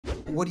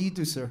What do you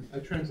do, sir? I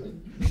translate.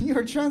 You're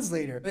a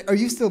translator. Are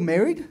you still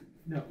married?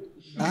 No.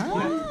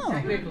 Oh.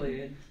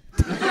 Technically.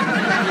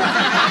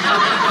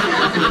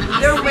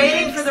 They're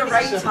waiting for the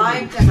right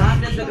time to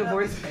hand in the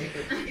divorce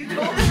papers. You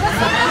told them.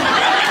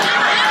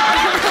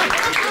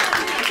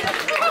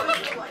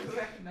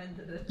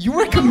 You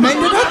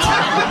recommended it?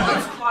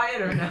 It's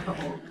quieter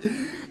now.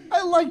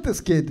 I like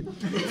this kid.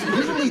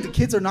 Usually the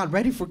kids are not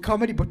ready for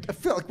comedy, but I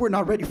feel like we're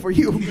not ready for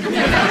you.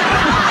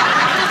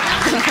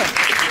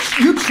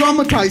 You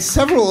traumatized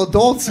several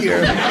adults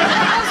here.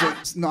 So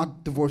it's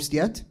not divorced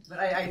yet? But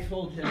I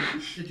told him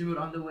to do it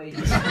on the way.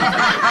 Who's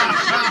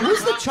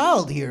the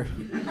child here?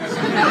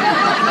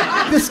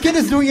 This kid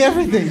is doing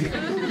everything.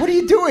 What are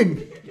you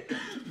doing?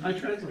 I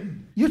translate.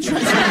 You're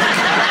translating.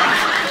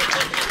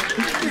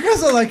 You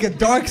guys are like a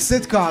dark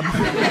sitcom.